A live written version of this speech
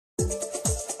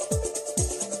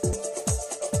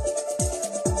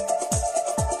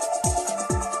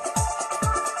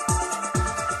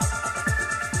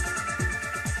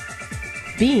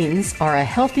Beans are a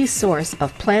healthy source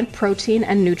of plant protein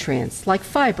and nutrients like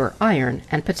fiber, iron,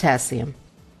 and potassium.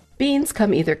 Beans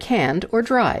come either canned or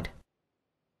dried.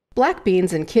 Black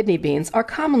beans and kidney beans are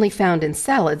commonly found in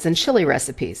salads and chili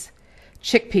recipes,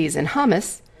 chickpeas in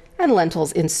hummus, and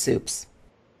lentils in soups.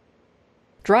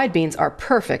 Dried beans are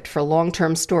perfect for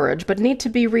long-term storage but need to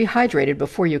be rehydrated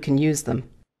before you can use them.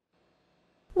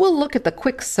 We'll look at the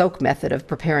quick soak method of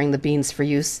preparing the beans for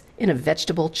use in a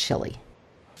vegetable chili.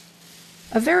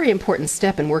 A very important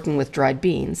step in working with dried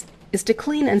beans is to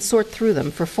clean and sort through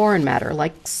them for foreign matter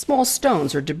like small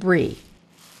stones or debris.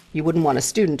 You wouldn't want a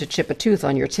student to chip a tooth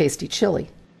on your tasty chili.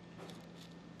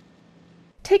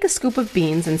 Take a scoop of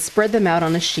beans and spread them out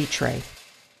on a sheet tray.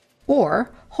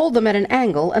 Or hold them at an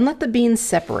angle and let the beans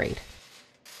separate.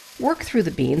 Work through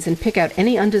the beans and pick out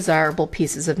any undesirable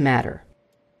pieces of matter.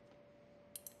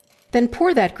 Then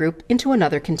pour that group into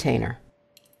another container.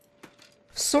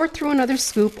 Sort through another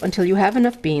scoop until you have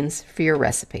enough beans for your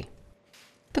recipe.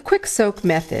 The quick soak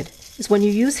method is when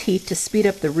you use heat to speed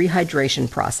up the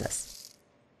rehydration process.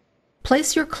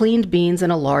 Place your cleaned beans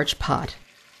in a large pot.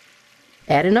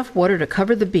 Add enough water to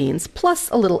cover the beans, plus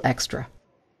a little extra.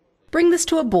 Bring this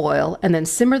to a boil and then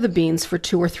simmer the beans for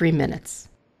 2 or 3 minutes.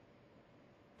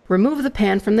 Remove the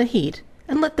pan from the heat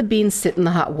and let the beans sit in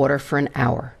the hot water for an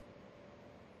hour.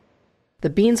 The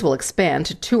beans will expand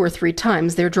to 2 or 3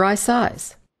 times their dry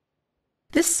size.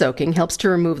 This soaking helps to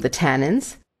remove the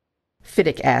tannins,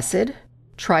 phytic acid,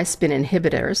 trispin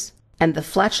inhibitors, and the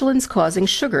flatulence-causing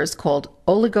sugars called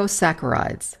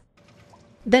oligosaccharides.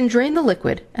 Then drain the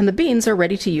liquid and the beans are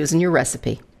ready to use in your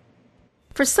recipe.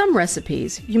 For some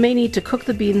recipes, you may need to cook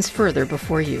the beans further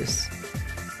before use.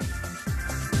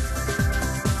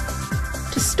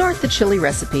 To start the chili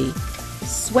recipe,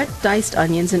 sweat diced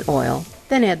onions in oil,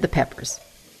 then add the peppers.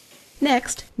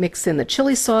 Next, mix in the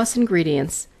chili sauce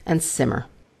ingredients and simmer.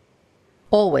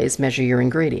 Always measure your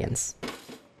ingredients.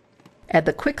 Add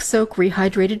the quick soak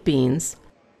rehydrated beans,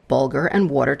 bulgur, and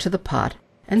water to the pot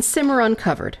and simmer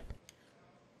uncovered.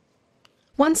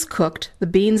 Once cooked, the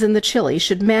beans and the chili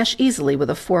should mash easily with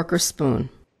a fork or spoon.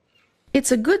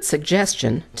 It's a good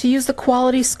suggestion to use the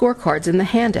quality scorecards in the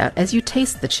handout as you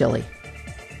taste the chili.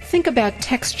 Think about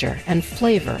texture and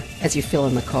flavor as you fill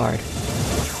in the card.